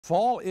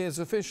Fall is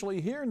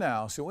officially here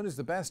now, so when is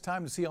the best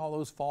time to see all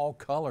those fall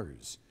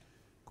colors?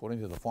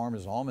 According to the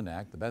Farmer's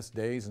Almanac, the best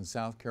days in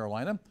South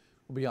Carolina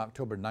will be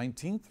October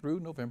 19th through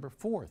November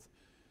 4th.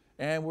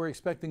 And we're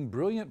expecting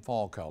brilliant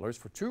fall colors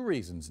for two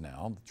reasons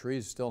now. The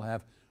trees still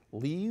have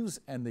leaves,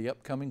 and the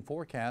upcoming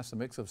forecast, a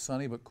mix of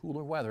sunny but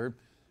cooler weather,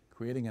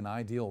 creating an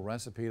ideal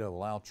recipe to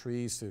allow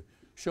trees to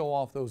show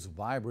off those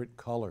vibrant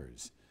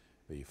colors.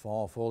 The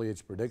fall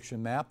foliage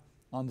prediction map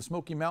on the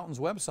Smoky Mountains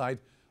website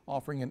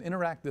offering an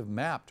interactive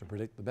map to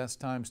predict the best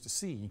times to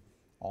see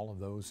all of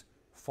those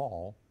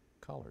fall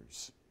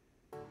colors.